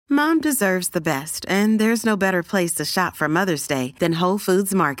Mom deserves the best, and there's no better place to shop for Mother's Day than Whole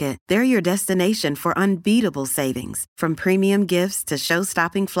Foods Market. They're your destination for unbeatable savings, from premium gifts to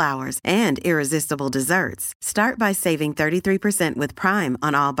show-stopping flowers and irresistible desserts. Start by saving 33% with Prime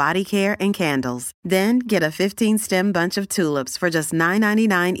on all body care and candles. Then get a 15-stem bunch of tulips for just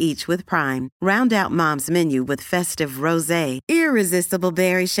 $9.99 each with Prime. Round out Mom's menu with festive rosé, irresistible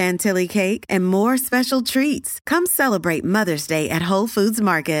berry chantilly cake, and more special treats. Come celebrate Mother's Day at Whole Foods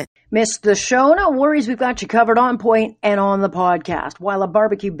Market. Missed the show? No worries, we've got you covered on point and on the podcast. While a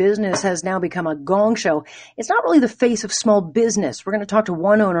barbecue business has now become a gong show, it's not really the face of small business. We're going to talk to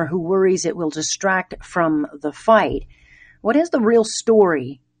one owner who worries it will distract from the fight. What is the real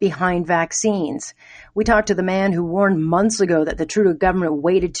story behind vaccines? We talked to the man who warned months ago that the Trudeau government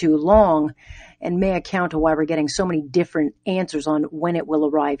waited too long, and may account to why we're getting so many different answers on when it will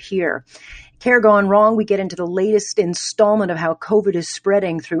arrive here. Care gone wrong, we get into the latest installment of how COVID is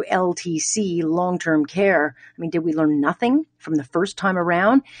spreading through LTC, long-term care. I mean, did we learn nothing from the first time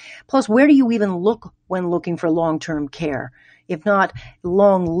around? Plus, where do you even look when looking for long-term care? If not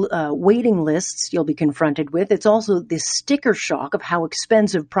long waiting lists you'll be confronted with, it's also the sticker shock of how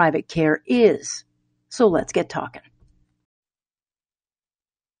expensive private care is. So let's get talking.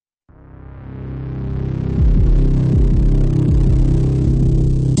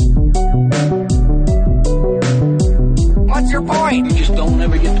 What's your point? You just don't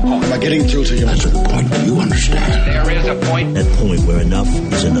ever get the point. Am I getting through to you? That's the point. Do you understand? There is a point. That point where enough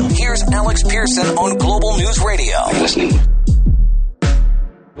is enough. Here's Alex Pearson on Global News Radio. Are you listening?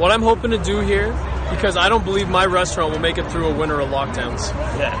 What I'm hoping to do here, because I don't believe my restaurant will make it through a winter of lockdowns.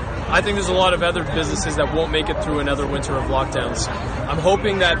 Yeah. I think there's a lot of other businesses that won't make it through another winter of lockdowns. I'm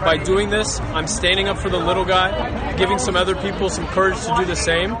hoping that by doing this, I'm standing up for the little guy, giving some other people some courage to do the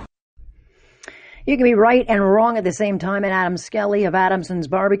same. You can be right and wrong at the same time, and Adam Skelly of Adamson's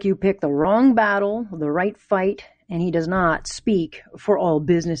Barbecue picked the wrong battle, the right fight, and he does not speak for all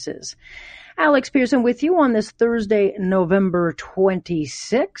businesses. Alex Pearson with you on this Thursday, November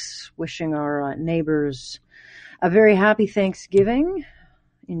 26, wishing our neighbors a very happy Thanksgiving.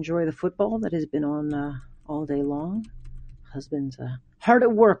 Enjoy the football that has been on all day long. Husband's hard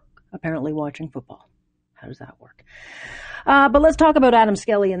at work, apparently, watching football. How does that work? But let's talk about Adam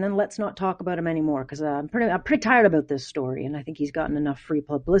Skelly, and then let's not talk about him anymore, because I'm pretty tired about this story, and I think he's gotten enough free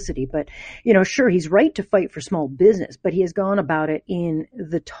publicity. But, you know, sure, he's right to fight for small business, but he has gone about it in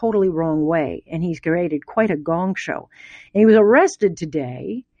the totally wrong way, and he's created quite a gong show. And he was arrested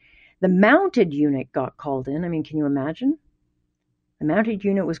today. The mounted unit got called in. I mean, can you imagine? The mounted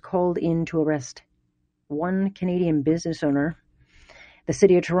unit was called in to arrest one Canadian business owner. The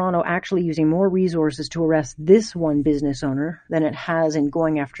city of Toronto actually using more resources to arrest this one business owner than it has in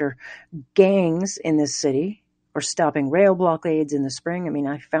going after gangs in this city or stopping rail blockades in the spring. I mean,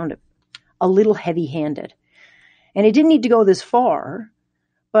 I found it a little heavy-handed. And it didn't need to go this far,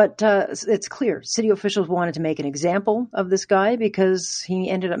 but it's clear. City officials wanted to make an example of this guy because he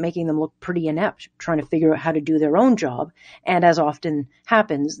ended up making them look pretty inept, trying to figure out how to do their own job. And as often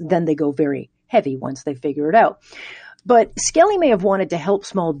happens, then they go very heavy once they figure it out. But Skelly may have wanted to help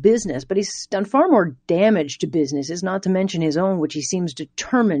small business, but he's done far more damage to businesses, not to mention his own, which he seems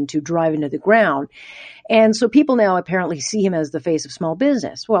determined to drive into the ground. And so people now apparently see him as the face of small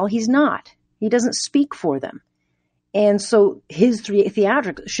business. Well, he's not. He doesn't speak for them. And so his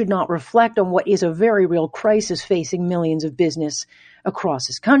theatrics should not reflect on what is a very real crisis facing millions of business across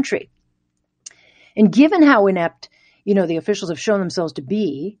this country. And given how inept, you know, the officials have shown themselves to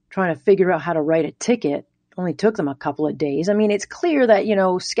be, trying to figure out how to write a ticket, only took them a couple of days. I mean, it's clear that, you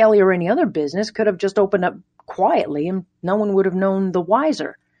know, Skelly or any other business could have just opened up quietly and no one would have known the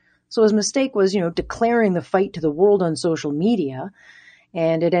wiser. So his mistake was, you know, declaring the fight to the world on social media,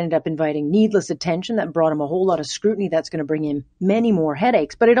 and it ended up inviting needless attention that brought him a whole lot of scrutiny that's going to bring him many more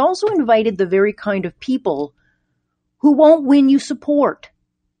headaches. But it also invited the very kind of people who won't win you support.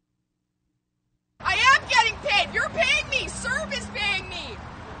 I am getting paid. You're paying me. CERB is paying me.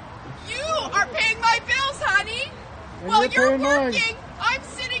 You are paying my bills, honey. While you're working, I'm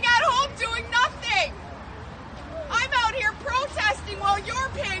sitting at home doing nothing. I'm out here protesting while you're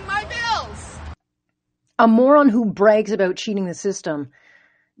paying my bills. A moron who brags about cheating the system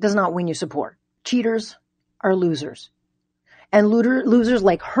does not win you support. Cheaters are losers. And losers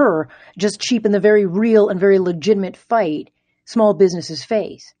like her just cheapen the very real and very legitimate fight small businesses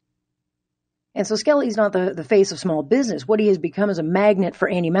face. And so Skelly's not the face of small business. What he has become is a magnet for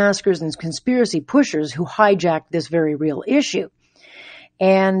anti-maskers and conspiracy pushers who hijacked this very real issue.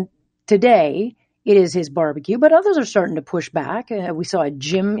 And today, it is his barbecue, but others are starting to push back. We saw a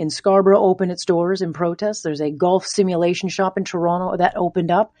gym in Scarborough open its doors in protest. There's a golf simulation shop in Toronto that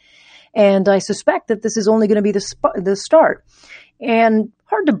opened up. And I suspect that this is only going to be the start. And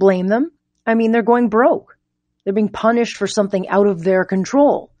hard to blame them. I mean, they're going broke. They're being punished for something out of their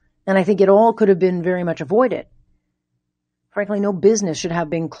control. And I think it all could have been very much avoided. Frankly, no business should have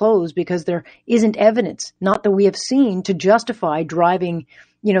been closed because there isn't evidence, not that we have seen, to justify driving,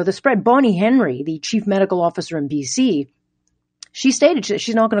 the spread. Bonnie Henry, the chief medical officer in BC, she stated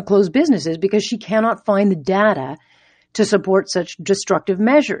she's not going to close businesses because she cannot find the data to support such destructive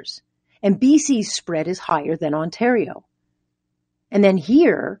measures. And BC's spread is higher than Ontario. And then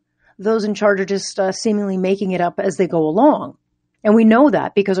here, those in charge are just seemingly making it up as they go along. And we know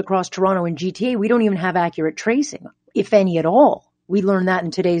that because across Toronto and GTA, we don't even have accurate tracing, if any at all. We learned that in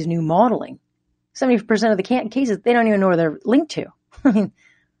today's new modeling. 70% of the cases, they don't even know where they're linked to. I mean,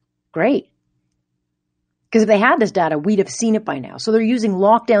 great. Because if they had this data, we'd have seen it by now. So they're using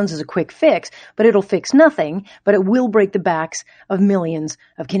lockdowns as a quick fix, but it'll fix nothing, but it will break the backs of millions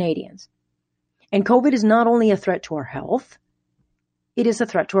of Canadians. And COVID is not only a threat to our health, it is a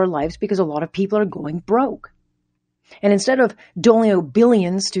threat to our lives because a lot of people are going broke. And instead of doling out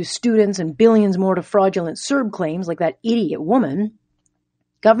billions to students and billions more to fraudulent CERB claims like that idiot woman,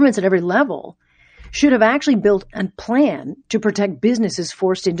 governments at every level should have actually built a plan to protect businesses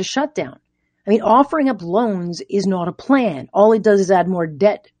forced into shutdown. I mean, offering up loans is not a plan. All it does is add more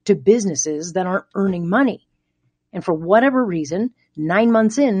debt to businesses that aren't earning money. And for whatever reason, 9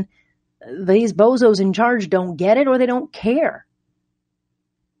 months in, these bozos in charge don't get it or they don't care.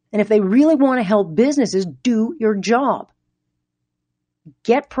 And if they really want to help businesses, do your job.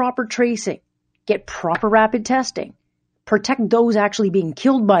 Get proper tracing. Get proper rapid testing. Protect those actually being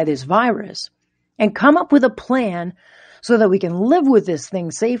killed by this virus. And come up with a plan so that we can live with this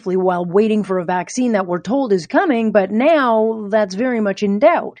thing safely while waiting for a vaccine that we're told is coming, but now that's very much in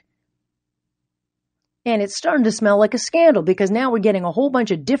doubt. And it's starting to smell like a scandal because now we're getting a whole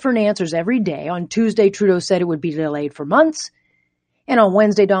bunch of different answers every day. On Tuesday, Trudeau said it would be delayed for months. And on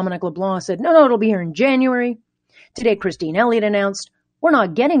Wednesday, Dominic LeBlanc said, no, it'll be here in January. Today, Christine Elliott announced, we're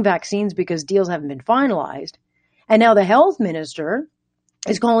not getting vaccines because deals haven't been finalized. And now the health minister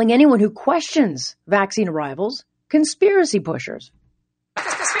is calling anyone who questions vaccine arrivals conspiracy pushers.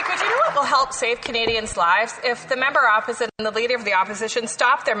 Mr. Speaker, do you know what will help save Canadians' lives? If the member opposite and the leader of the opposition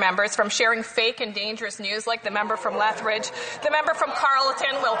stop their members from sharing fake and dangerous news like the member from Lethbridge, the member from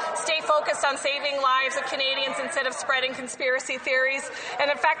Carleton will stay focused on saving lives of Canadians instead of spreading conspiracy theories.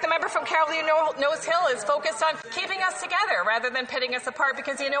 And in fact, the member from Carleton Nose Hill is focused on keeping us together rather than pitting us apart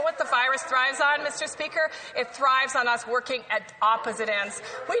because you know what the virus thrives on, Mr. Speaker? It thrives on us working at opposite ends.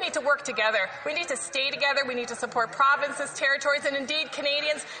 We need to work together. We need to stay together. We need to support provinces, territories, and indeed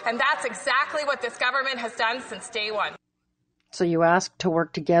Canadians. And that's exactly what this government has done since day one. So you ask to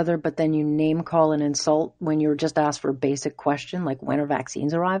work together, but then you name call and insult when you're just asked for a basic question, like when are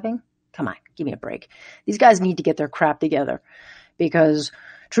vaccines arriving? Come on, give me a break. These guys need to get their crap together because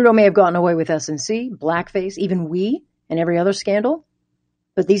Trudeau may have gotten away with SNC, blackface, even we, and every other scandal.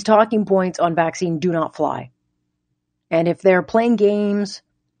 But these talking points on vaccine do not fly. And if they're playing games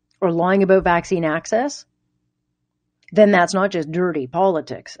or lying about vaccine access, then that's not just dirty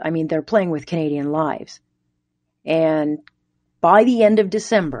politics. I mean, they're playing with Canadian lives. And by the end of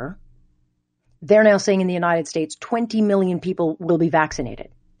December, they're now saying in the United States, 20 million people will be vaccinated.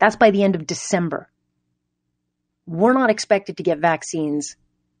 That's by the end of December. We're not expected to get vaccines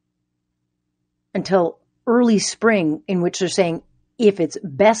until early spring, in which they're saying, if it's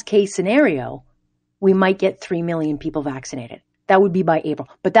best case scenario, we might get 3 million people vaccinated. That would be by April.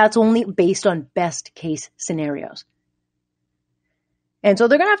 But that's only based on best case scenarios. And so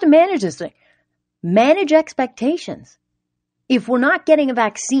they're going to have to manage this thing. Manage expectations. If we're not getting a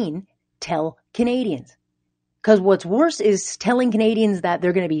vaccine, tell Canadians. Because what's worse is telling Canadians that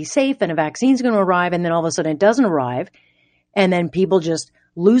they're going to be safe and a vaccine's going to arrive and then all of a sudden it doesn't arrive. And then people just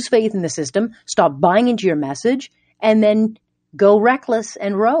lose faith in the system, stop buying into your message, and then go reckless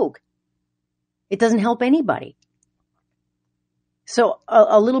and rogue. It doesn't help anybody. So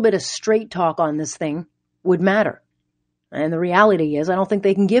a little bit of straight talk on this thing would matter. And the reality is, I don't think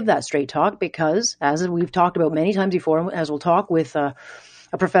they can give that straight talk because, as we've talked about many times before, as we'll talk with a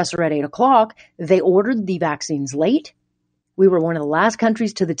professor at 8 o'clock, they ordered the vaccines late. We were one of the last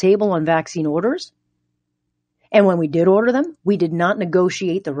countries to the table on vaccine orders. And when we did order them, we did not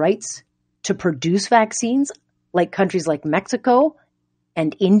negotiate the rights to produce vaccines like countries like Mexico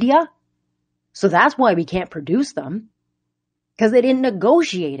and India. So that's why we can't produce them, because they didn't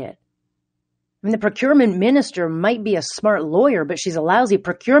negotiate it. I mean, the procurement minister might be a smart lawyer, but she's a lousy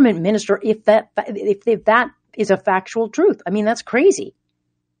procurement minister if that is a factual truth. I mean, that's crazy.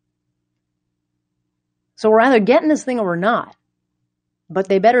 So we're either getting this thing or we're not. But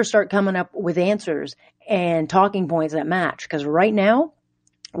they better start coming up with answers and talking points that match, because right now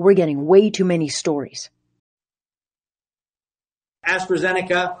we're getting way too many stories.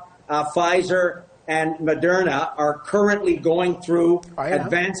 AstraZeneca, Pfizer, and Moderna are currently going through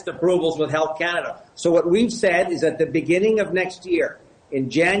advanced approvals with Health Canada. So what we've said is at the beginning of next year, in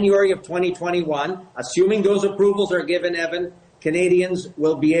January of 2021, assuming those approvals are given, Evan, Canadians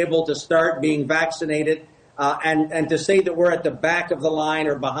will be able to start being vaccinated. And to say that we're at the back of the line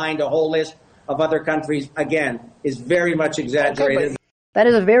or behind a whole list of other countries, again, is very much exaggerated. That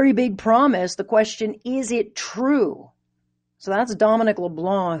is a very big promise. The question, is it true? So that's Dominic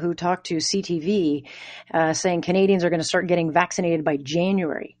LeBlanc, who talked to CTV, saying Canadians are going to start getting vaccinated by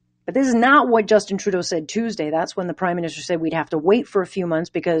January. But this is not what Justin Trudeau said Tuesday. That's when the Prime Minister said we'd have to wait for a few months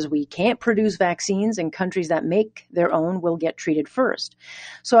because we can't produce vaccines and countries that make their own will get treated first.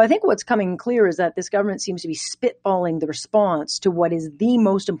 So I think what's coming clear is that this government seems to be spitballing the response to what is the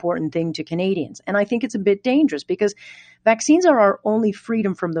most important thing to Canadians. And I think it's a bit dangerous because vaccines are our only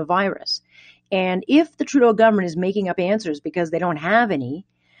freedom from the virus. And if the Trudeau government is making up answers because they don't have any,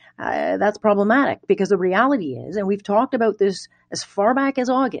 that's problematic, because the reality is, and we've talked about this as far back as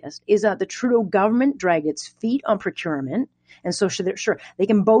August, is that the Trudeau government dragged its feet on procurement. And so sure, they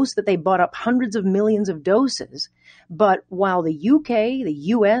can boast that they bought up hundreds of millions of doses. But while the UK, the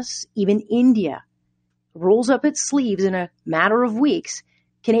US, even India rolls up its sleeves in a matter of weeks,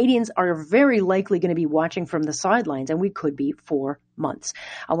 Canadians are very likely going to be watching from the sidelines, and we could be for months.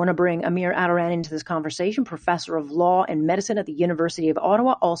 I want to bring Amir Attaran into this conversation, professor of law and medicine at the University of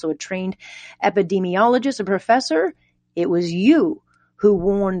Ottawa, also a trained epidemiologist and professor. It was you who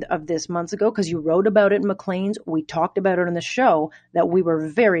warned of this months ago because you wrote about it in Maclean's. We talked about it on the show that we were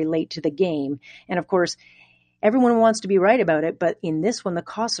very late to the game. And of course, everyone wants to be right about it, but in this one, the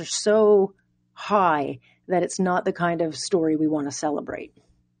costs are so high that it's not the kind of story we want to celebrate.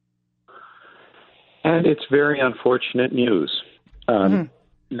 And it's very unfortunate news.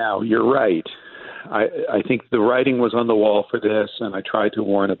 Now, you're right. I think the writing was on the wall for this, and I tried to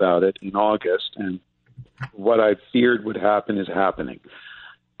warn about it in August, and what I feared would happen is happening.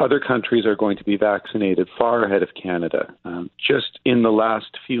 Other countries are going to be vaccinated far ahead of Canada. Just in the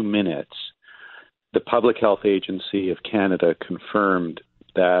last few minutes, the Public Health Agency of Canada confirmed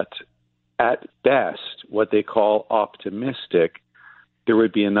that at best, what they call optimistic, there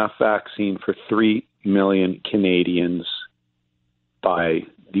would be enough vaccine for 3 million Canadians by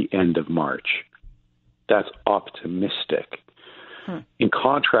the end of March. That's optimistic. In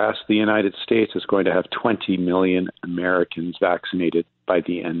contrast, the United States is going to have 20 million Americans vaccinated by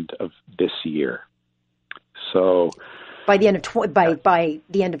the end of this year. So by the end of by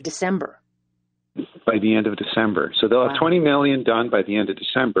the end of December. By the end of December. So they'll have 20 million done by the end of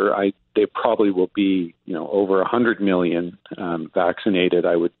December. They probably will be, over 100 million vaccinated,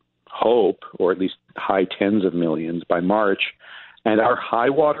 I would hope, or at least high tens of millions by March. And our high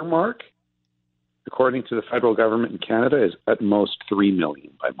water mark, according to the federal government in Canada, is at most 3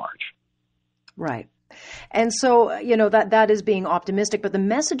 million by March. Right. And so, that is being optimistic, but the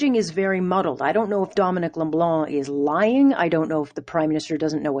messaging is very muddled. I don't know if Dominic LeBlanc is lying. I don't know if the Prime Minister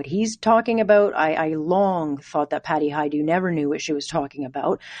doesn't know what he's talking about. I long thought that Patty Hajdu never knew what she was talking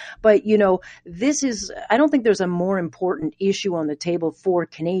about. But, I don't think there's a more important issue on the table for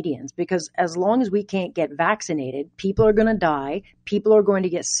Canadians, because as long as we can't get vaccinated, people are going to die, people are going to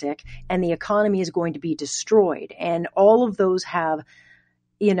get sick, and the economy is going to be destroyed. And all of those have,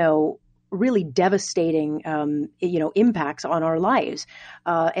 really devastating, impacts on our lives.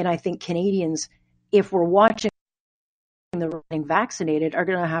 And I think Canadians, if we're watching the getting vaccinated, are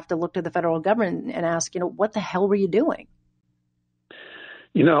going to have to look to the federal government and ask, what the hell were you doing?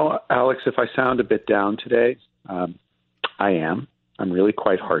 Alex, if I sound a bit down today, I am. I'm really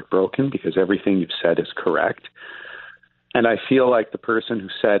quite heartbroken because everything you've said is correct. And I feel like the person who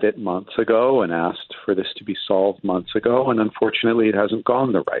said it months ago and asked for this to be solved months ago, and unfortunately it hasn't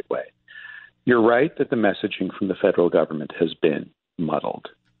gone the right way. You're right that the messaging from the federal government has been muddled.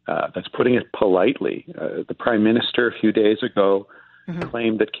 That's putting it politely. The Prime Minister a few days ago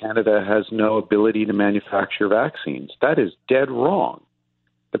claimed that Canada has no ability to manufacture vaccines. That is dead wrong.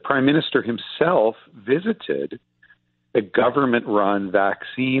 The Prime Minister himself visited a government-run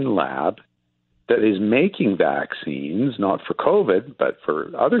vaccine lab that is making vaccines, not for COVID, but for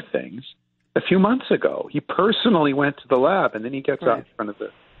other things, a few months ago. He personally went to the lab, and then he gets out in front of the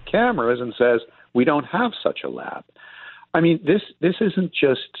cameras and says, we don't have such a lab. I mean, this isn't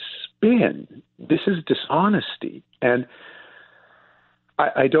just spin. This is dishonesty. And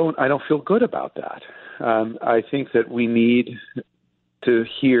I don't feel good about that. I think that we need to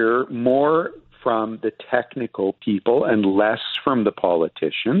hear more from the technical people and less from the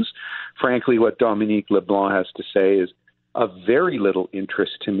politicians. Frankly, what Dominique LeBlanc has to say is of very little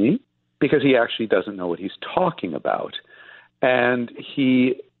interest to me because he actually doesn't know what he's talking about. And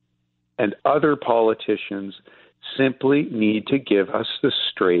he and other politicians simply need to give us the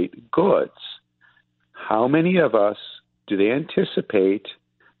straight goods. How many of us do they anticipate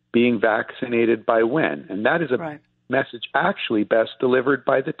being vaccinated by when? And that is a message actually best delivered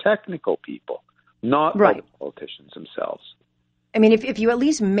by the technical people, not by the politicians themselves. I mean, if you at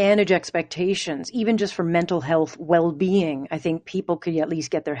least manage expectations, even just for mental health well-being, I think people could at least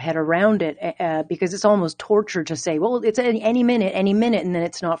get their head around it because it's almost torture to say, well, it's any minute, and then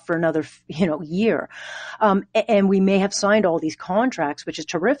it's not for another, year. And we may have signed all these contracts, which is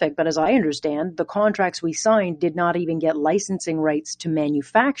terrific. But as I understand, the contracts we signed did not even get licensing rights to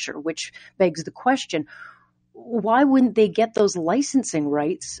manufacture, which begs the question, why wouldn't they get those licensing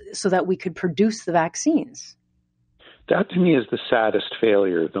rights so that we could produce the vaccines? That, to me, is the saddest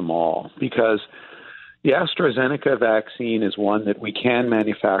failure of them all, because the AstraZeneca vaccine is one that we can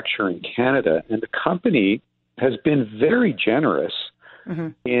manufacture in Canada, and the company has been very generous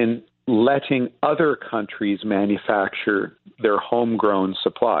in letting other countries manufacture their homegrown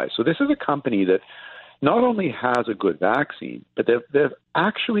supply. So this is a company that not only has a good vaccine, but they've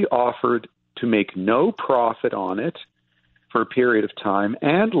actually offered to make no profit on it for a period of time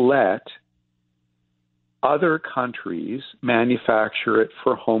and let other countries manufacture it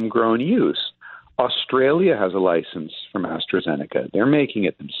for homegrown use. Australia has a license from AstraZeneca. They're making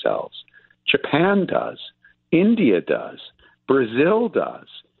it themselves. Japan does. India does. Brazil does.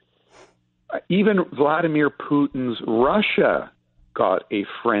 Even Vladimir Putin's Russia got a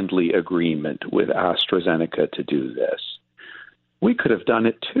friendly agreement with AstraZeneca to do this. We could have done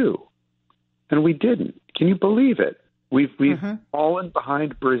it too, and we didn't. Can you believe it? We've fallen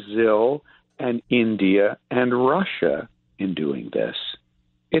behind Brazil and India and Russia in doing this.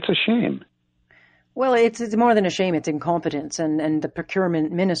 It's a shame. Well, it's more than a shame. It's incompetence. And the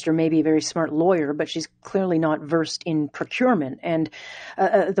procurement minister may be a very smart lawyer, but she's clearly not versed in procurement. And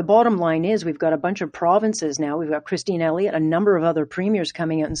the bottom line is we've got a bunch of provinces now. We've got Christine Elliott, a number of other premiers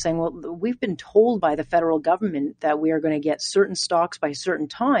coming out and saying, well, we've been told by the federal government that we are going to get certain stocks by certain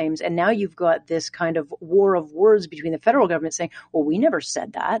times. And now you've got this kind of war of words between the federal government saying, well, we never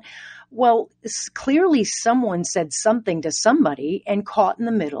said that. Well, clearly someone said something to somebody, and caught in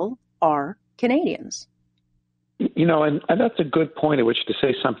the middle are Canadians. And that's a good point at which to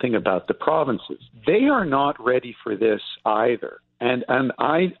say something about the provinces. They are not ready for this either. And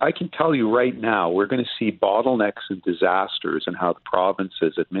I can tell you right now, we're going to see bottlenecks and disasters in how the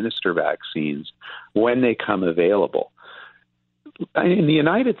provinces administer vaccines when they come available. In the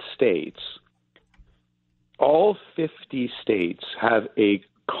United States, all 50 states have a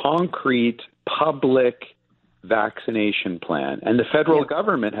concrete public vaccination plan, and the federal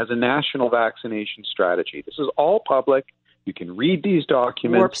government has a national vaccination strategy. This is all public. You can read these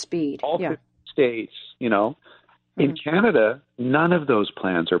documents. Warp speed. All 50 states, In Canada, none of those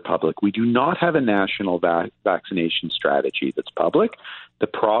plans are public. We do not have a national vaccination strategy that's public. The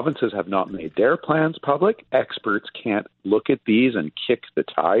provinces have not made their plans public. Experts can't look at these and kick the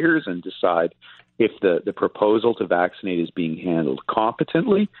tires and decide if the proposal to vaccinate is being handled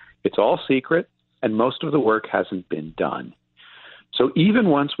competently. It's all secret. And most of the work hasn't been done. So even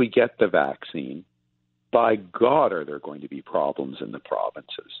once we get the vaccine, by God, are there going to be problems in the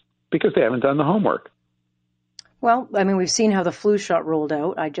provinces because they haven't done the homework. Well, I mean, we've seen how the flu shot rolled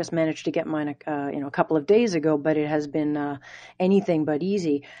out. I just managed to get mine, a couple of days ago, but it has been anything but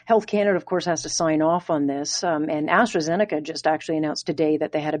easy. Health Canada, of course, has to sign off on this. And AstraZeneca just actually announced today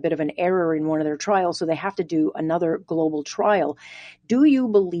that they had a bit of an error in one of their trials, so they have to do another global trial. Do you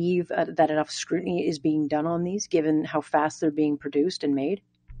believe that enough scrutiny is being done on these, given how fast they're being produced and made?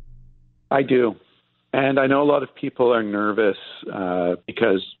 I do. And I know a lot of people are nervous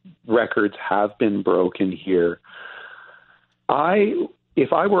because records have been broken here.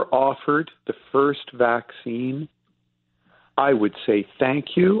 If I were offered the first vaccine, I would say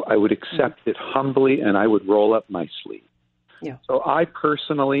thank you. I would accept it humbly, and I would roll up my sleeve. Yeah. So I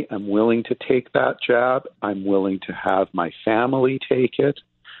personally am willing to take that jab. I'm willing to have my family take it.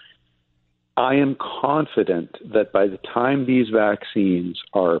 I am confident that by the time these vaccines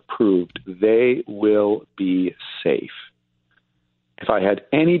are approved, they will be safe. If I had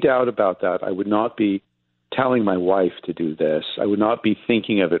any doubt about that, I would not be telling my wife to do this. I would not be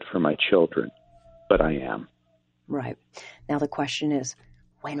thinking of it for my children, but I am. Right. Now the question is,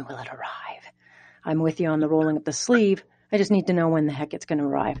 When will it arrive? I'm with you on the rolling up the sleeve. I just need to know when the heck it's going to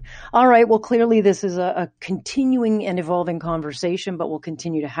arrive. All right. Well, clearly this is a continuing and evolving conversation, but we'll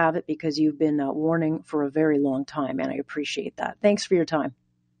continue to have it because you've been warning for a very long time, and I appreciate that. Thanks for your time.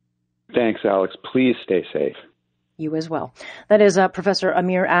 Thanks, Alex. Please stay safe. You as well. That is Professor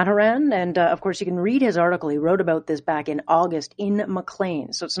Amir Attaran. And of course, you can read his article. He wrote about this back in August in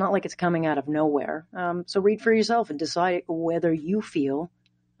Maclean. So it's not like it's coming out of nowhere. So read for yourself and decide whether you feel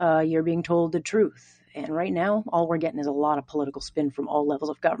you're being told the truth. And right now, all we're getting is a lot of political spin from all levels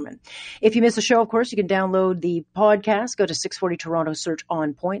of government. If you miss the show, of course, you can download the podcast. Go to 640 Toronto, search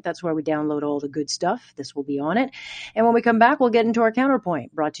On Point. That's where we download all the good stuff. This will be on it. And when we come back, we'll get into our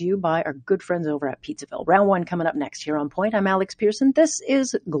counterpoint, brought to you by our good friends over at Pizzaville. Round one coming up next here on Point. I'm Alex Pearson. This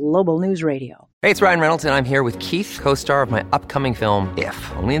is Global News Radio. Hey, it's Ryan Reynolds, and I'm here with Keith, co-star of my upcoming film,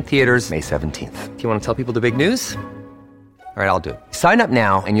 If, only in theaters May 17th. Do you want to tell people the big news? All right, I'll do it. Sign up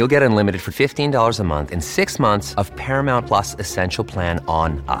now and you'll get unlimited for $15 a month and 6 months of Paramount Plus Essential Plan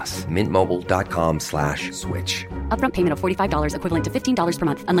on us. MintMobile.com/switch. Upfront payment of $45 equivalent to $15 per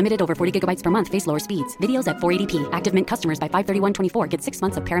month. Unlimited over 40 gigabytes per month. Face lower speeds. Videos at 480p. Active Mint customers by 531.24 get 6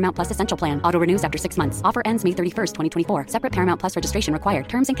 months of Paramount Plus Essential Plan. Auto renews after 6 months. Offer ends May 31st, 2024. Separate Paramount Plus registration required.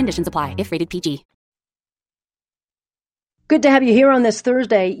 Terms and conditions apply if rated PG. Good to have you here on this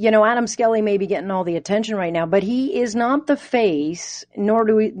Thursday. You know, Adam Skelly may be getting all the attention right now, but he is not the face, nor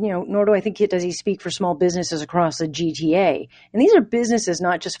do I think does he speak for small businesses across the GTA. And these are businesses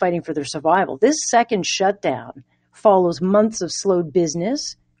not just fighting for their survival. This second shutdown follows months of slowed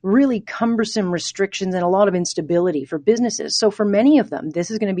business, really cumbersome restrictions, and a lot of instability for businesses. So for many of them,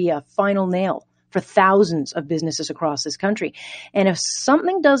 this is going to be a final nail for thousands of businesses across this country. And if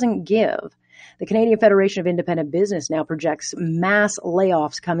something doesn't give, the Canadian Federation of Independent Business now projects mass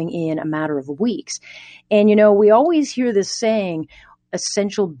layoffs coming in a matter of weeks. And, you know, we always hear this saying,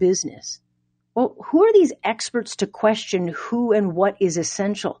 essential business. Well, who are these experts to question who and what is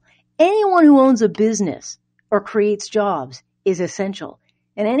essential? Anyone who owns a business or creates jobs is essential.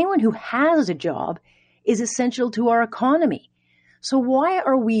 And anyone who has a job is essential to our economy. So why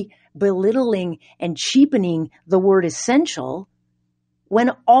are we belittling and cheapening the word essential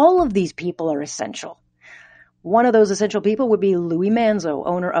when all of these people are essential? One of those essential people would be Louis Manzo,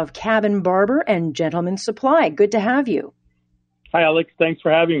 owner of Cabin Barber and Gentleman's Supply. Good to have you. Hi, Alex. Thanks for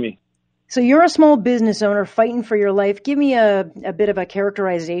having me. So you're a small business owner fighting for your life. Give me a bit of a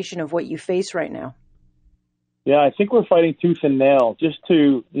characterization of what you face right now. Yeah, I think we're fighting tooth and nail. Just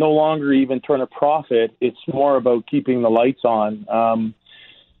to no longer even turn a profit, it's more about keeping the lights on.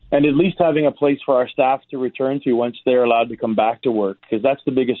 And at least having a place for our staff to return to once they're allowed to come back to work, because that's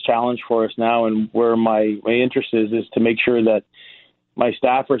the biggest challenge for us now. And where my interest is to make sure that my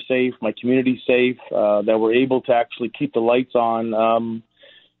staff are safe, my community's safe, that we're able to actually keep the lights on.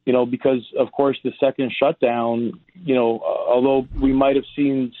 Because, of course, the second shutdown, although we might have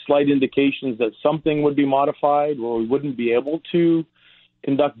seen slight indications that something would be modified or we wouldn't be able to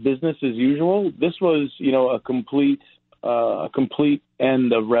conduct business as usual, this was, a complete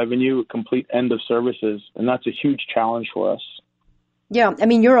end of revenue, a complete end of services. And that's a huge challenge for us. Yeah. I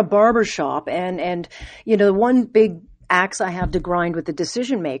mean, you're a barber shop and the one big axe I have to grind with the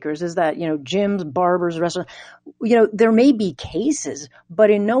decision makers is that, gyms, barbers, restaurants, there may be cases, but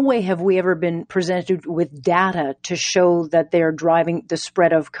in no way have we ever been presented with data to show that they're driving the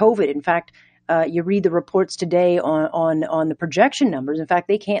spread of COVID. In fact, you read the reports today on the projection numbers. In fact,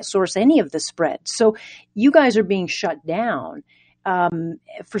 they can't source any of the spread. So you guys are being shut down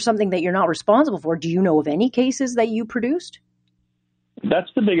for something that you're not responsible for. Do you know of any cases that you produced? That's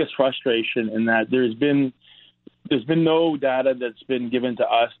the biggest frustration, in that there's been no data that's been given to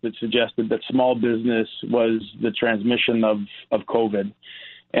us that suggested that small business was the transmission of COVID.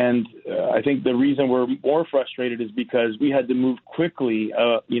 And I think the reason we're more frustrated is because we had to move quickly,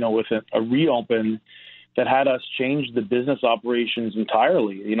 with a reopen that had us change the business operations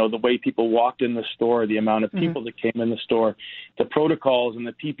entirely. The way people walked in the store, the amount of people that came in the store, the protocols and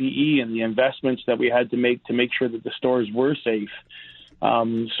the PPE and the investments that we had to make sure that the stores were safe.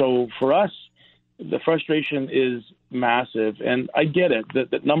 So for us, the frustration is massive, and I get it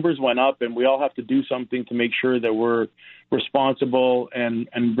that numbers went up, and we all have to do something to make sure that we're responsible and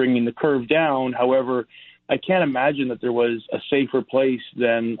bringing the curve down. However, I can't imagine that there was a safer place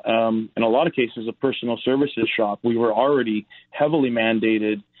than, in a lot of cases, a personal services shop. We were already heavily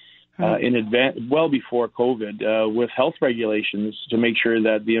mandated in advance, well before COVID, with health regulations to make sure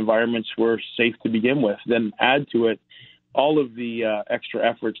that the environments were safe to begin with. Then add to it all of the extra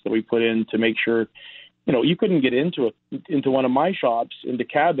efforts that we put in to make sure you couldn't get into one of my shops, in the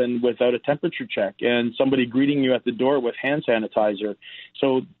cabin, without a temperature check and somebody greeting you at the door with hand sanitizer.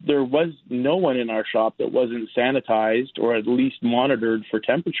 So there was no one in our shop that wasn't sanitized or at least monitored for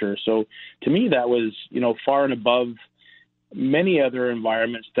temperature. So to me, that was, far and above many other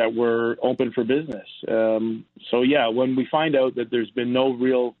environments that were open for business. So yeah, when we find out that there's been no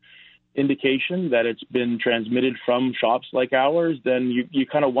real indication that it's been transmitted from shops like ours, then you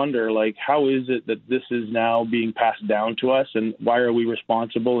kind of wonder, like, how is it that this is now being passed down to us, and why are we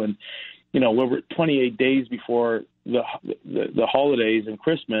responsible? And we're 28 days before the holidays and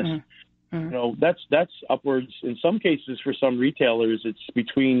Christmas. Mm-hmm. That's upwards, in some cases for some retailers, it's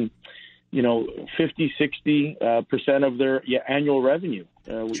between 50-60% of their annual revenue.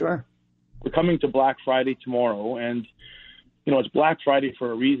 Sure. We're coming to Black Friday tomorrow, and it's Black Friday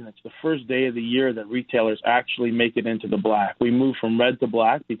for a reason. It's the first day of the year that retailers actually make it into the black. We move from red to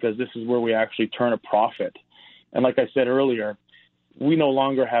black because this is where we actually turn a profit. And like I said earlier, we no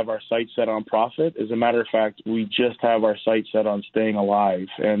longer have our sights set on profit. As a matter of fact, we just have our sights set on staying alive.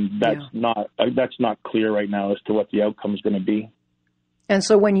 And that's not clear right now as to what the outcome is going to be. And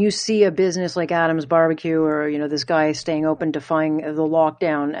so when you see a business like Adam's Barbecue or, this guy staying open, defying the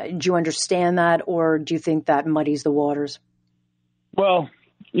lockdown, do you understand that, or do you think that muddies the waters? Well,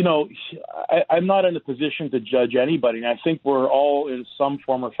 I'm not in a position to judge anybody. And I think we're all in some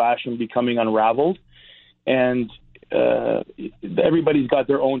form or fashion becoming unraveled. And everybody's got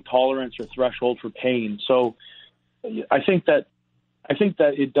their own tolerance or threshold for pain. So I think that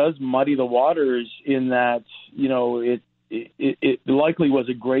it does muddy the waters in that, it likely was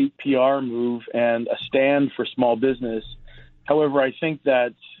a great PR move and a stand for small business. However, I think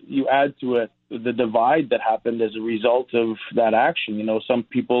that you add to it the divide that happened as a result of that action. Some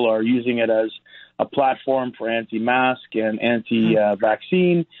people are using it as a platform for anti-mask and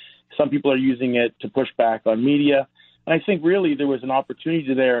anti-vaccine. Some people are using it to push back on media. And I think really there was an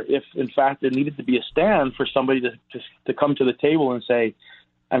opportunity there if, in fact, there needed to be a stand for somebody to come to the table and say,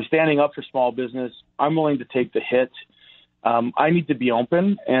 I'm standing up for small business. I'm willing to take the hit. I need to be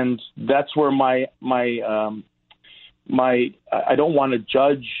open. And that's where I don't want to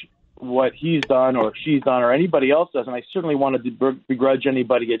judge what he's done or she's done or anybody else does. And I certainly want to begrudge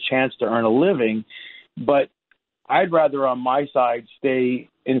anybody a chance to earn a living. But I'd rather on my side stay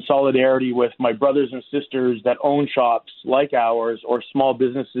in solidarity with my brothers and sisters that own shops like ours or small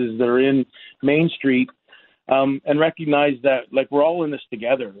businesses that are in Main Street, and recognize that, like, we're all in this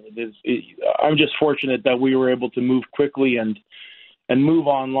together. I'm just fortunate that we were able to move quickly and move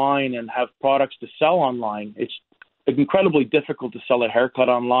online and have products to sell online. It's incredibly difficult to sell a haircut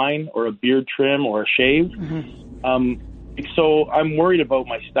online or a beard trim or a shave. Mm-hmm. So I'm worried about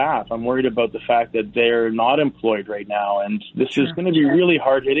my staff. I'm worried about the fact that they're not employed right now. And this is going to be really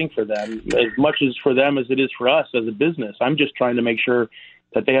hard hitting for them, as much as for them as it is for us as a business. I'm just trying to make sure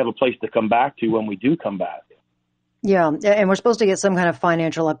that they have a place to come back to when we do come back. Yeah, and we're supposed to get some kind of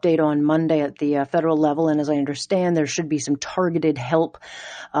financial update on Monday at the federal level. And as I understand, there should be some targeted help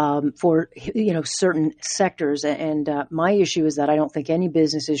for, certain sectors. And my issue is that I don't think any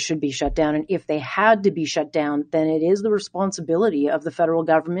businesses should be shut down. And if they had to be shut down, then it is the responsibility of the federal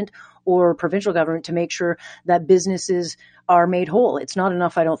government or provincial government to make sure that businesses are made whole. It's not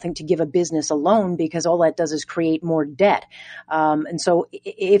enough, I don't think, to give a business a loan, because all that does is create more debt. And so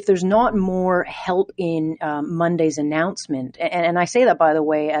if there's not more help in Monday's announcement, and I say that, by the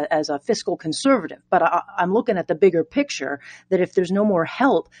way, as a fiscal conservative, but I'm looking at the bigger picture, that if there's no more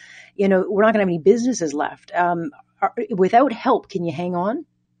help, we're not going to have any businesses left. Without help, can you hang on?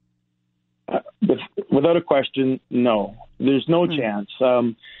 Without a question, no. There's no chance.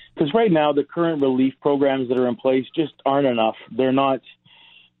 Because right now, the current relief programs that are in place just aren't enough. They're not.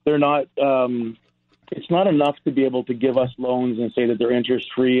 It's not enough to be able to give us loans and say that they're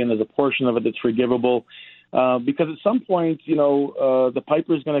interest free and there's a portion of it that's forgivable. Because at some point, the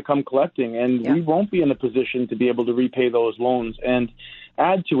piper is going to come collecting, and we won't be in a position to be able to repay those loans. And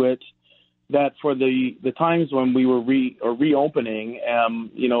add to it that for the times when we were reopening,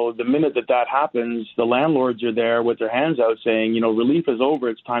 the minute that happens, the landlords are there with their hands out saying, relief is over,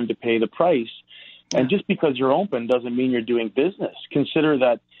 it's time to pay the price. And just because you're open doesn't mean you're doing business. Consider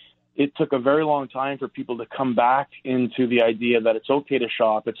that it took a very long time for people to come back into the idea that it's okay to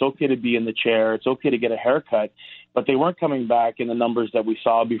shop, it's okay to be in the chair, it's okay to get a haircut, but they weren't coming back in the numbers that we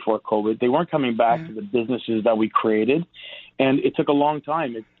saw before COVID. They weren't coming back to the businesses that we created. And it took a long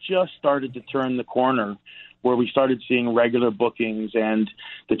time. It just started to turn the corner where we started seeing regular bookings and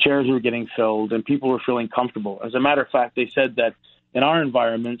the chairs were getting filled and people were feeling comfortable. As a matter of fact, they said that in our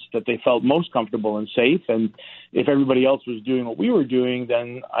environments that they felt most comfortable and safe. And if everybody else was doing what we were doing,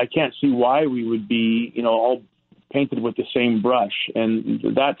 then I can't see why we would be, all painted with the same brush. And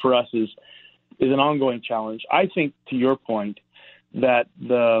that for us is an ongoing challenge. I think, to your point, that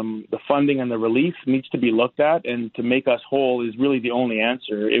the funding and the relief needs to be looked at, and to make us whole is really the only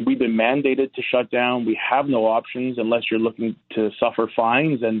answer. If we've been mandated to shut down, we have no options unless you're looking to suffer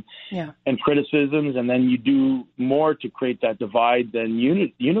fines and criticisms, and then you do more to create that divide than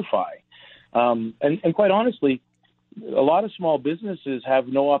unify. And quite honestly, a lot of small businesses have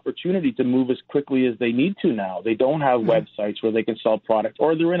no opportunity to move as quickly as they need to now. They don't have websites where they can sell product,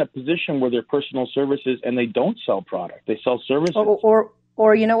 or they're in a position where they're personal services and they don't sell product. They sell services.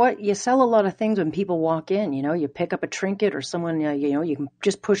 Or you know what? You sell a lot of things when people walk in. You pick up a trinket or someone, you can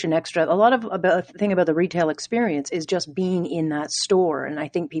just push an extra. A lot of the thing about the retail experience is just being in that store. And I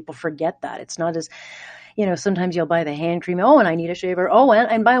think people forget that. It's not as... sometimes you'll buy the hand cream. Oh, and I need a shaver. Oh,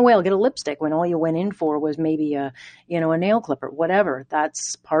 and by the way, I'll get a lipstick when all you went in for was maybe a nail clipper, whatever.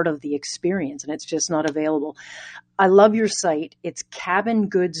 That's part of the experience, and it's just not available. I love your site. It's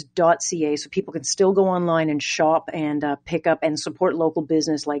cabingoods.ca, so people can still go online and shop and pick up and support local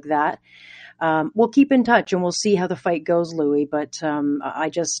business like that. We'll keep in touch and we'll see how the fight goes, Louis. But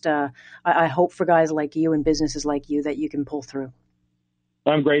I hope for guys like you and businesses like you that you can pull through.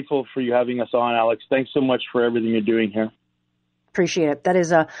 I'm grateful for you having us on, Alex. Thanks so much for everything you're doing here. Appreciate it. That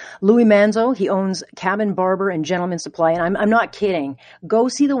is Louis Manzo. He owns Cabin Barber and Gentleman Supply. And I'm not kidding. Go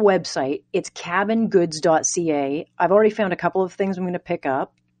see the website. It's cabingoods.ca. I've already found a couple of things I'm going to pick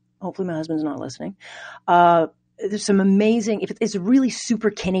up. Hopefully my husband's not listening. There's some amazing, it's really super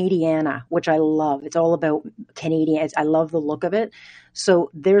Canadiana, which I love. It's all about Canadian. I love the look of it.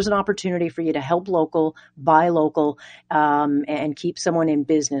 So there's an opportunity for you to help local, buy local, and keep someone in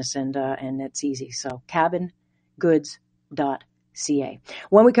business. And it's easy. So cabingoods.ca.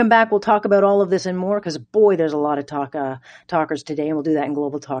 When we come back, we'll talk about all of this and more, because boy, there's a lot of talkers today, and we'll do that in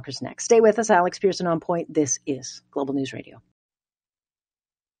Global Talkers next. Stay with us. Alex Pearson on Point. This is Global News Radio.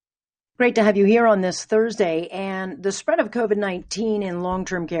 Great to have you here on this Thursday. And the spread of COVID-19 in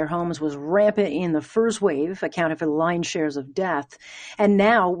long-term care homes was rampant in the first wave, accounted for the lion's shares of death. And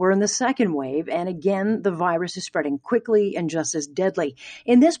now we're in the second wave. And again, the virus is spreading quickly and just as deadly.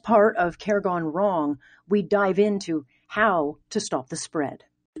 In this part of Care Gone Wrong, we dive into how to stop the spread.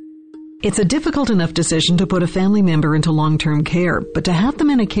 It's a difficult enough decision to put a family member into long-term care, but to have them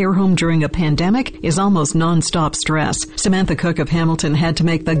in a care home during a pandemic is almost non-stop stress. Samantha Cook of Hamilton had to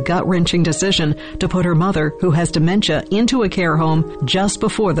make the gut-wrenching decision to put her mother, who has dementia, into a care home just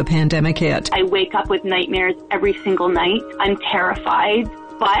before the pandemic hit. I wake up with nightmares every single night. I'm terrified.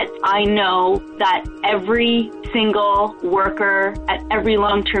 But I know that every single worker at every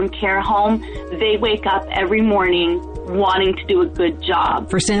long-term care home, they wake up every morning wanting to do a good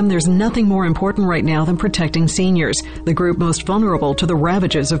job. For Sam, there's nothing more important right now than protecting seniors, the group most vulnerable to the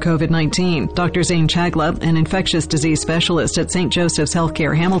ravages of COVID-19. Dr. Zane Chagla, an infectious disease specialist at St. Joseph's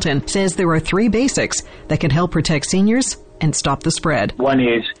Healthcare Hamilton, says there are three basics that can help protect seniors and stop the spread. One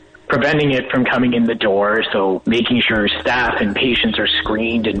is preventing it from coming in the door, so making sure staff and patients are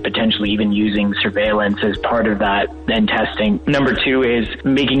screened and potentially even using surveillance as part of that and testing. Number two is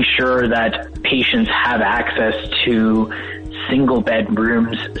making sure that patients have access to single bed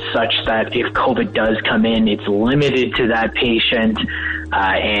rooms such that if COVID does come in, it's limited to that patient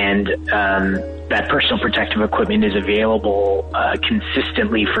and that personal protective equipment is available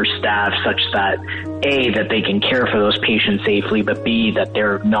consistently for staff such that A, that they can care for those patients safely, but B, that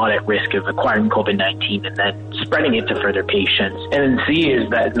they're not at risk of acquiring COVID-19 and then spreading it to further patients. And then C is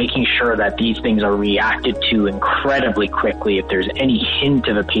that making sure that these things are reacted to incredibly quickly. If there's any hint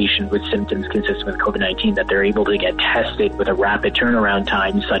of a patient with symptoms consistent with COVID-19, that they're able to get tested with a rapid turnaround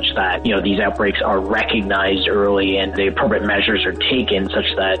time such that, these outbreaks are recognized early and the appropriate measures are taken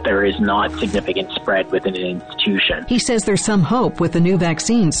such that there is not significant spread within an institution. He says there's some hope with the new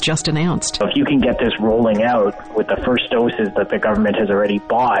vaccines just announced. So if you can get this rolling out with the first doses that the government has already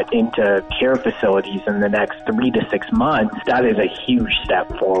bought into care facilities in the next 3 to 6 months, that is a huge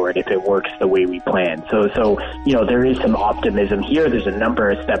step forward if it works the way we plan. So there is some optimism here. There's a number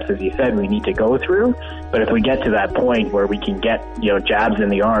of steps, as you said, we need to go through. But if we get to that point where we can get, jabs in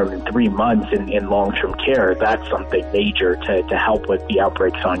the arm in 3 months in long-term care, that's something major to help with the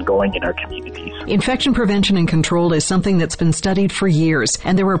outbreaks ongoing in our communities. Infection prevention and control is something that's been studied for years,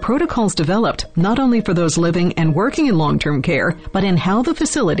 and there are protocols developed not only for those living and working in long-term care, but in how the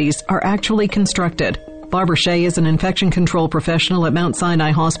facilities are actually constructed. Barbara Shea is an infection control professional at Mount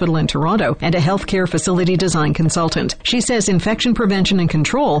Sinai Hospital in Toronto and a healthcare facility design consultant. She says infection prevention and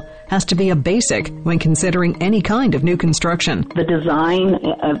control has to be a basic when considering any kind of new construction. The design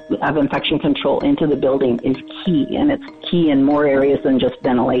of infection control into the building is key, and it's key in more areas than just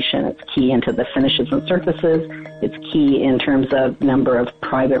ventilation. It's key into the finishes and surfaces. It's key in terms of number of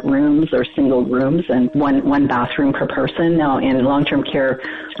private rooms or single rooms and one bathroom per person. Now, in long-term care,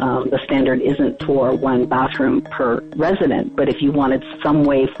 the standard isn't for one bathroom per resident, but if you wanted some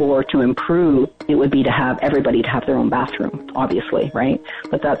way to improve, it would be to have everybody to have their own bathroom, obviously, right?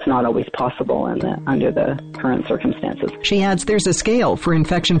 But that's not always possible under the current circumstances. She adds there's a scale for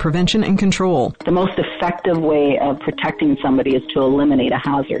infection prevention and control. The most effective way of protecting somebody is to eliminate a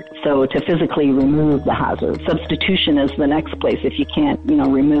hazard. So to physically remove the hazard. Substitution is the next place. If you can't,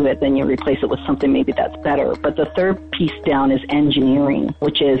 remove it, then you replace it with something maybe that's better. But the third piece down is engineering,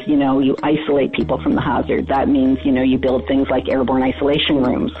 which is, you isolate people from the hazard. That means, you build things like airborne isolation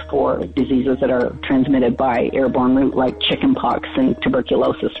rooms for diseases that are transmitted by airborne route, like chickenpox and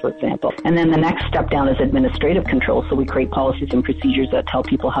tuberculosis, for example. And then the next step down is administrative control. So we create policies and procedures that tell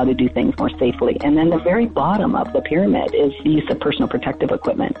people how to do things more safely. And then the very bottom of the pyramid is the use of personal protective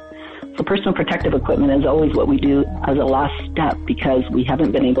equipment. So personal protective equipment is always what we do as a last step because we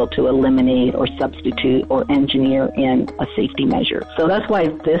haven't been able to eliminate or substitute or engineer in a safety measure. So that's why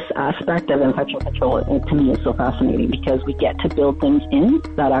this aspect of infection control to me is so fascinating, because we get to build things in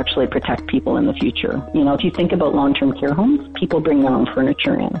that actually protect people in the future. If you think about long-term care homes, people bring their own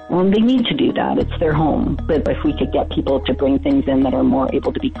furniture in. And they need to do that. It's their home. But if we could get people to bring things in that are more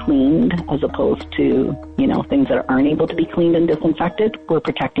able to be cleaned as opposed to, things that aren't able to be cleaned and disinfected, we're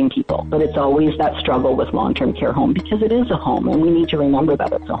protecting people. But it's always that struggle with long-term care home because it is a home, and we need to remember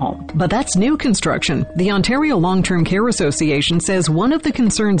that it's a home. But that's new construction. The Ontario Long-Term Care Association says one of the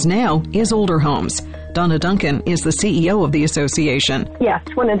concerns now is older homes. Donna Duncan is the CEO of the association. Yes,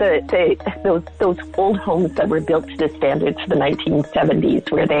 one of those old homes that were built to the standards of the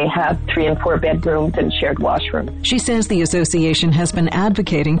 1970s, where they have 3 and 4 bedrooms and shared washrooms. She says the association has been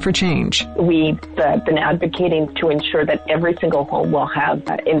advocating for change. We've been advocating to ensure that every single home will have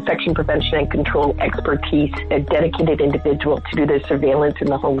infection prevention and control expertise, a dedicated individual to do the surveillance in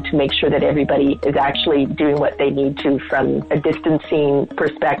the home to make sure that everybody is actually doing what they need to from a distancing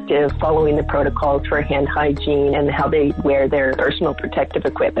perspective, following the protocols for hand hygiene and how they wear their personal protective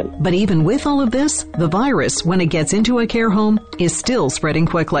equipment. But even with all of this, the virus, when it gets into a care home, is still spreading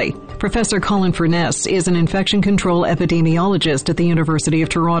quickly. Professor Colin Furness is an infection control epidemiologist at the University of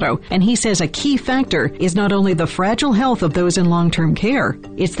Toronto, and he says a key factor is not only the fragile health of those in long-term care,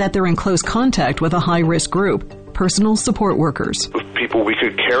 it's that they're in close contact with a high-risk group, personal support workers. People we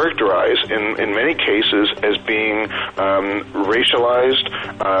could characterize in many cases as being racialized,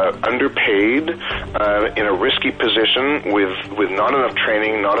 underpaid, in a risky position with not enough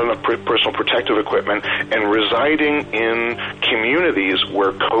training, not enough personal protective equipment, and residing in communities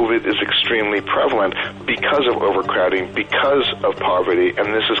where COVID is extremely prevalent because of overcrowding, because of poverty, and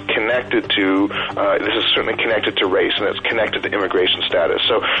this is certainly connected to race, and it's connected to immigration status.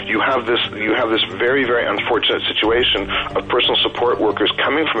 So you have this very, very unfortunate situation of personal support workers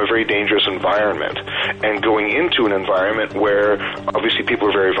coming from a very dangerous environment and going into an environment where obviously people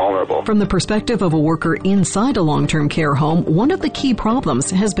are very vulnerable. From the perspective of a worker inside a long-term care home, one of the key problems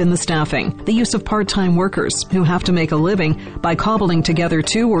has been the staffing, the use of part-time workers who have to make a living by cobbling together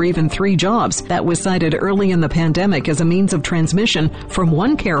 2 or even 3 jobs. That was cited early in the pandemic as a means of transmission from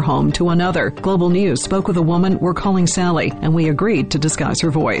one care home to another. Global News spoke with a woman we're calling Sally, and we agreed to disguise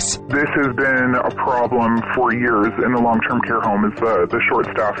her voice. This has been a problem for years in the long-term care home, is the short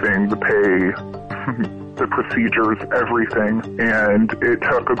staffing, the pay, the procedures, everything. And it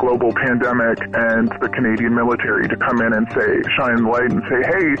took a global pandemic and the Canadian military to come in and shine light and say,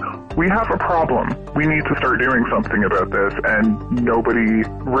 hey, we have a problem. We need to start doing something about this. And nobody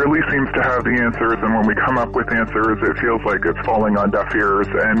really seems to have the answers. And when we come up with answers, it feels like it's falling on deaf ears.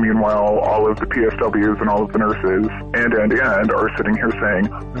 And meanwhile, all of the PSWs and all of the nurses and are sitting here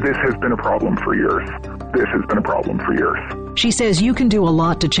saying, this has been a problem for years. This has been a problem for years. She says you can do a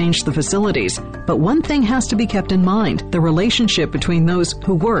lot to change the facilities, but one thing has to be kept in mind, the relationship between those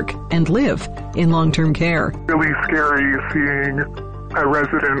who work and live in long-term care. Really scary seeing a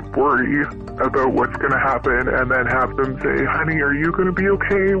resident worry about what's going to happen and then have them say, honey, are you going to be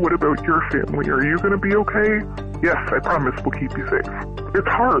okay? What about your family? Are you going to be okay? Yes, I promise we'll keep you safe. It's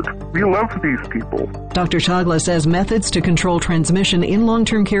hard. We love these people. Dr. Chagla says methods to control transmission in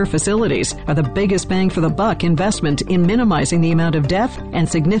long-term care facilities are the biggest bang for the buck investment in minimizing the amount of death and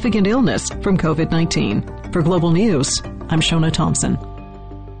significant illness from COVID-19. For Global News, I'm Shona Thompson.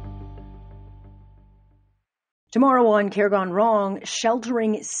 Tomorrow on Care Gone Wrong,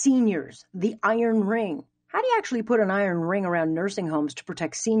 sheltering seniors, the iron ring. How do you actually put an iron ring around nursing homes to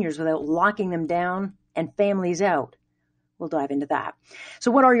protect seniors without locking them down and families out? We'll dive into that. So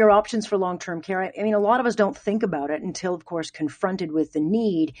what are your options for long-term care? I mean, a lot of us don't think about it until, of course, confronted with the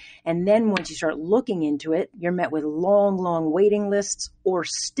need. And then once you start looking into it, you're met with long waiting lists or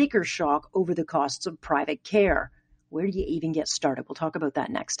sticker shock over the costs of private care. Where do you even get started? We'll talk about that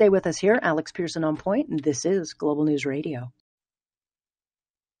next. Stay with us here. Alex Pearson on point, and this is Global News Radio.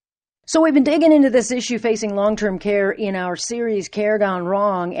 So we've been digging into this issue facing long-term care in our series Care Gone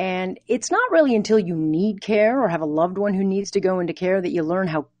Wrong, and it's not really until you need care or have a loved one who needs to go into care that you learn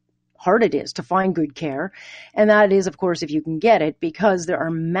how hard it is to find good care. And that is, of course, if you can get it, because there are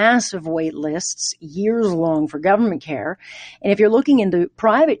massive wait lists, years long, for government care. And if you're looking into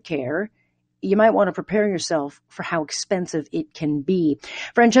private care, you might want to prepare yourself for how expensive it can be.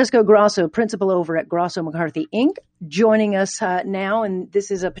 Francesco Grosso, principal over at Grosso McCarthy Inc., joining us now, and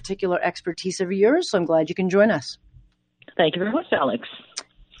this is a particular expertise of yours, so I'm glad you can join us. Thank you very much, Alex.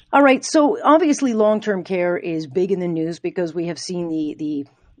 All right, so obviously long-term care is big in the news because we have seen the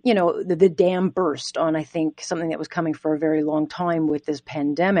dam burst on, I think, something that was coming for a very long time with this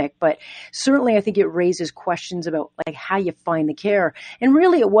pandemic. But certainly I think it raises questions about like how you find the care. And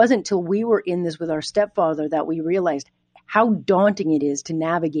really it wasn't until we were in this with our stepfather that we realized how daunting it is to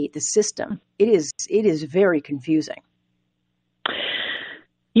navigate the system. It is very confusing.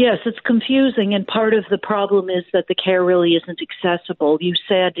 Yes, it's confusing, and part of the problem is that the care really isn't accessible. You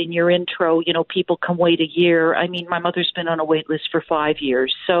said in your intro, people can wait a year. I mean, my mother's been on a wait list for 5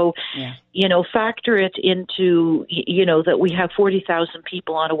 years. So, factor it into, that we have 40,000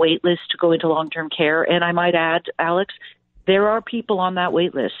 people on a wait list to go into long-term care. And I might add, Alex, there are people on that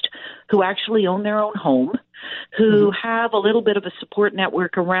wait list who actually own their own home, who have a little bit of a support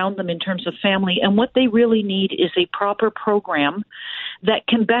network around them in terms of family. And what they really need is a proper program that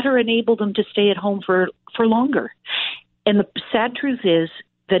can better enable them to stay at home for longer. And the sad truth is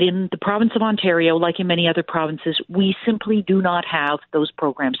that in the province of Ontario, like in many other provinces, we simply do not have those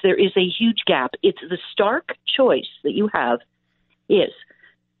programs. There is a huge gap. It's the stark choice that you have is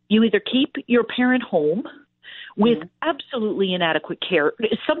you either keep your parent home with absolutely inadequate care,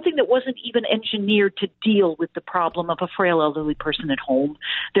 something that wasn't even engineered to deal with the problem of a frail elderly person at home.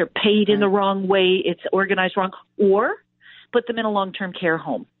 They're paid in the wrong way. It's organized wrong. Or put them in a long-term care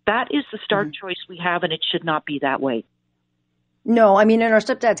home. That is the stark choice we have, and it should not be that way. No, I mean, in our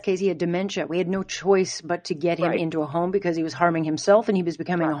stepdad's case, he had dementia. We had no choice but to get him into a home because he was harming himself and he was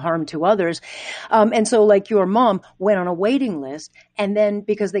becoming a harm to others. And so, like your mom, went on a waiting list. And then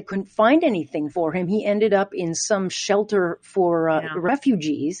because they couldn't find anything for him, he ended up in some shelter for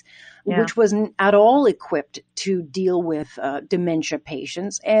refugees, which wasn't at all equipped to deal with dementia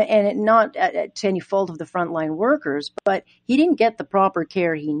patients. And not to any fault of the frontline workers, but he didn't get the proper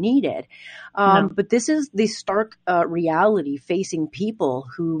care he needed. But this is the stark reality facing people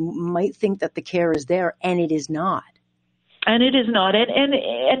who might think that the care is there, and it is not. And it is not. And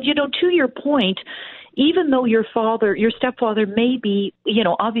to your point, even though your stepfather may be,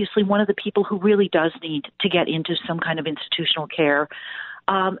 obviously one of the people who really does need to get into some kind of institutional care,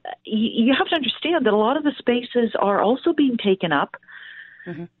 you have to understand that a lot of the spaces are also being taken up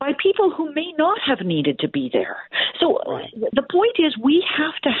by people who may not have needed to be there. So the point is we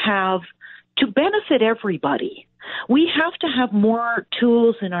have to have, to benefit everybody, we have to have more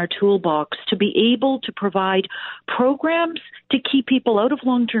tools in our toolbox to be able to provide programs to keep people out of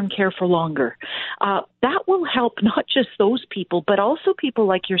long-term care for longer. That will help not just those people, but also people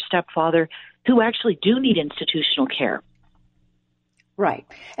like your stepfather who actually do need institutional care. Right.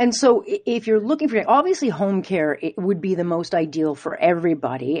 And so if you're looking for, obviously home care, it would be the most ideal for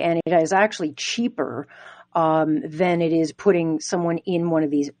everybody. And it is actually cheaper than it is putting someone in one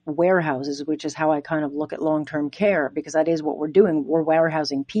of these warehouses, which is how I kind of look at long-term care, because that is what we're doing. We're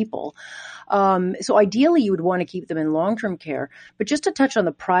warehousing people. So ideally you would want to keep them in long-term care. But just to touch on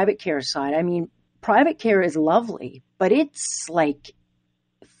the private care side, I mean, private care is lovely, but it's like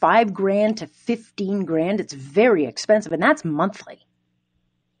 $5,000 to $15,000. It's very expensive, and that's monthly.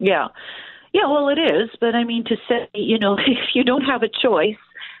 Yeah, well, it is. But I mean, to say, if you don't have a choice,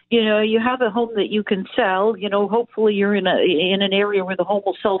 you have a home that you can sell, hopefully you're in an area where the home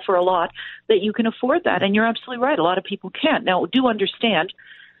will sell for a lot, that you can afford that. And you're absolutely right. A lot of people can't. Now, do understand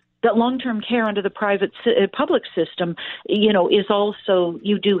that long-term care under the public system, is also,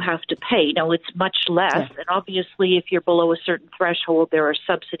 you do have to pay. Now, it's much less. Yeah. And obviously, if you're below a certain threshold, there are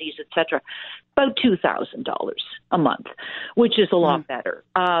subsidies, et cetera. About $2,000 a month, which is a lot better.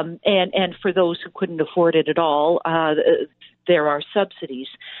 And for those who couldn't afford it at all, there are subsidies.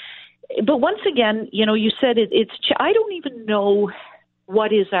 But once again, you said it's. I don't even know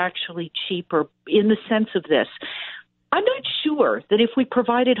what is actually cheaper in the sense of this. I'm not sure that if we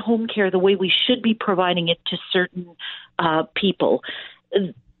provided home care the way we should be providing it to certain people,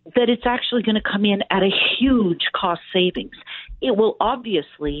 that it's actually going to come in at a huge cost savings. It will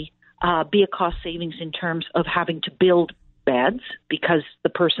obviously be a cost savings in terms of having to build beds because the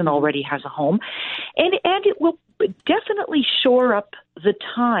person already has a home. And it will definitely shore up the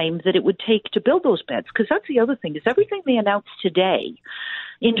time that it would take to build those beds, because that's the other thing, is everything they announced today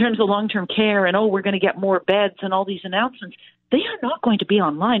in terms of long-term care and, we're going to get more beds and all these announcements, they are not going to be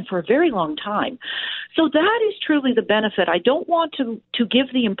online for a very long time. So that is truly the benefit. I don't want to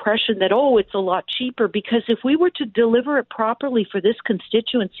give the impression that, it's a lot cheaper, because if we were to deliver it properly for this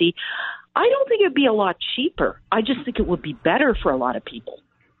constituency, I don't think it would be a lot cheaper. I just think it would be better for a lot of people.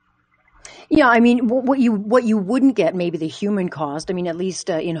 Yeah, I mean, what you wouldn't get, maybe the human cost. I mean, at least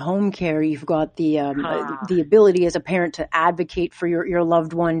in home care, you've got the ability as a parent to advocate for your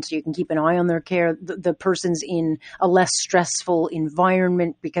loved one, so you can keep an eye on their care. The person's in a less stressful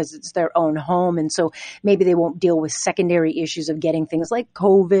environment because it's their own home, and so maybe they won't deal with secondary issues of getting things like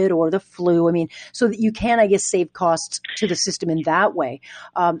COVID or the flu. I mean, so that you can, I guess, save costs to the system in that way.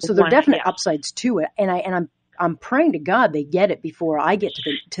 So there are definite upsides to it, and I'm praying to God they get it before I get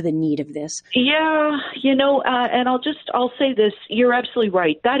to the need of this. Yeah, and I'll say this. You're absolutely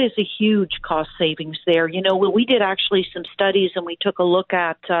right. That is a huge cost savings there. We did actually some studies, and we took a look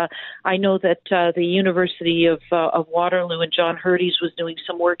at, I know that the University of Waterloo and John Hurdy's was doing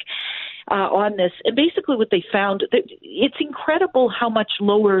some work on this. And basically what they found, that it's incredible how much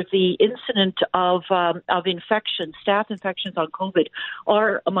lower the incident of infections, staph infections on COVID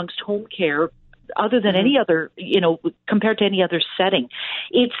are amongst home care other than any other, compared to any other setting.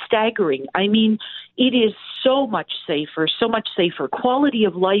 It's staggering. I mean, it is so much safer. Quality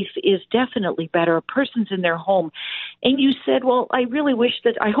of life is definitely better. A person's in their home. And you said, well, I really wish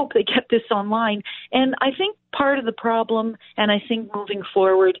that, I hope they get this online. And I think part of the problem, and I think moving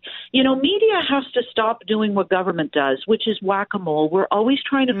forward, media has to stop doing what government does, which is whack-a-mole. We're always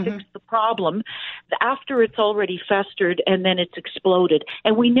trying to fix the problem after it's already festered and then it's exploded.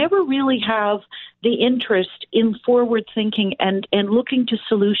 And we never really have the interest in forward thinking and looking to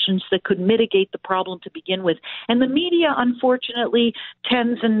solutions that could mitigate the problem to begin with. And the media, unfortunately,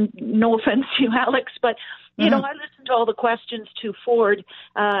 tends, and no offense to you, Alex, but I listen to all the questions to Ford,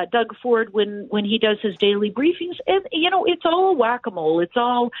 Doug Ford, when he does his daily briefings, and, it's all whack-a-mole. It's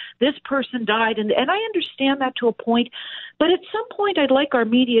all, this person died, and I understand that to a point, but at some point I'd like our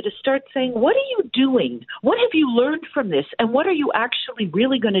media to start saying, what are you doing? What have you learned from this? And what are you actually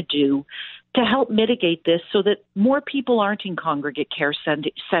really going to do to help mitigate this so that more people aren't in congregate care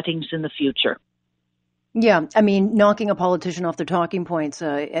settings in the future? Yeah, I mean, knocking a politician off their talking points,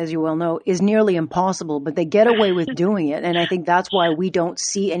 as you well know, is nearly impossible, but they get away with doing it. And I think that's why we don't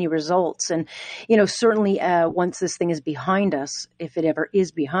see any results. And, certainly once this thing is behind us, if it ever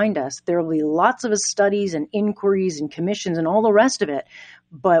is behind us, there will be lots of studies and inquiries and commissions and all the rest of it.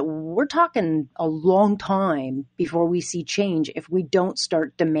 But we're talking a long time before we see change if we don't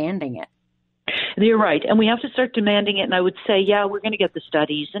start demanding it. You're right. And we have to start demanding it. And I would say, yeah, we're going to get the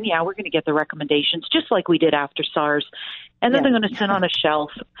studies, and yeah, we're going to get the recommendations, just like we did after SARS. And then they're going to sit on a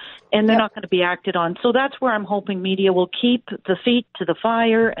shelf, and they're not going to be acted on. So that's where I'm hoping media will keep the feet to the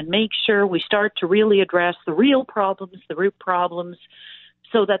fire and make sure we start to really address the real problems, the root problems,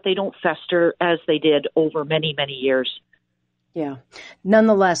 so that they don't fester as they did over many, many years. Yeah.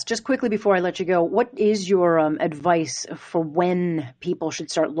 Nonetheless, just quickly before I let you go, what is your advice for when people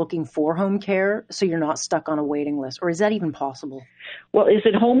should start looking for home care so you're not stuck on a waiting list? Or is that even possible? Well, is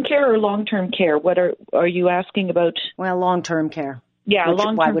it home care or long-term care? What are you asking about? Well, long-term care. Yeah,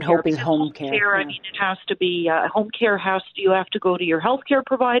 long-term care. I would hoping home care. I mean, it has to be home care. You have to go to your healthcare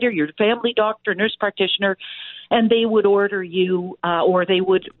provider, your family doctor, nurse practitioner, and they would order you or they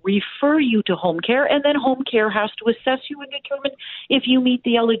would refer you to home care, and then home care has to assess you and determine if you meet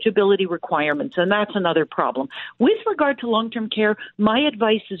the eligibility requirements, and that's another problem. With regard to long-term care, my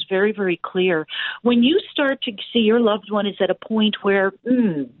advice is very, very clear. When you start to see your loved one is at a point where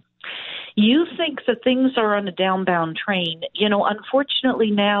you think that things are on a downbound train,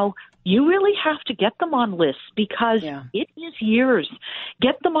 unfortunately now you really have to get them on lists because it is years.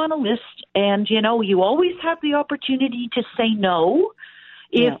 Get them on a list, and, you always have the opportunity to say no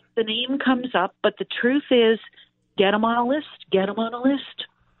if the name comes up, but the truth is, get them on a list.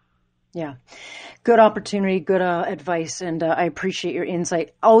 Yeah. Good opportunity, good advice, and I appreciate your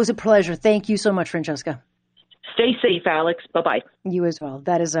insight. Always a pleasure. Thank you so much, Francesca. Stay safe, Alex. Bye-bye. You as well.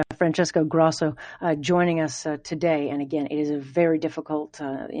 That is Francesca Grosso joining us today. And again, it is a very difficult,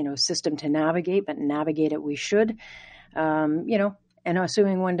 system to navigate, but navigate it we should, and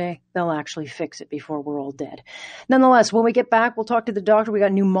assuming one day they'll actually fix it before we're all dead. Nonetheless, when we get back, we'll talk to the doctor. We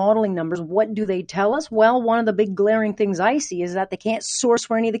got new modeling numbers. What do they tell us? Well, one of the big glaring things I see is that they can't source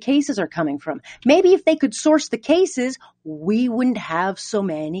where any of the cases are coming from. Maybe if they could source the cases, we wouldn't have so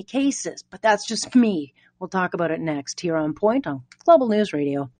many cases. But that's just me. We'll talk about it next here on Point on Global News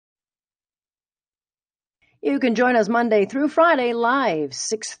Radio. You can join us Monday through Friday live,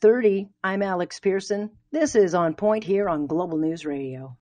 6:30. I'm Alex Pearson. This is On Point here on Global News Radio.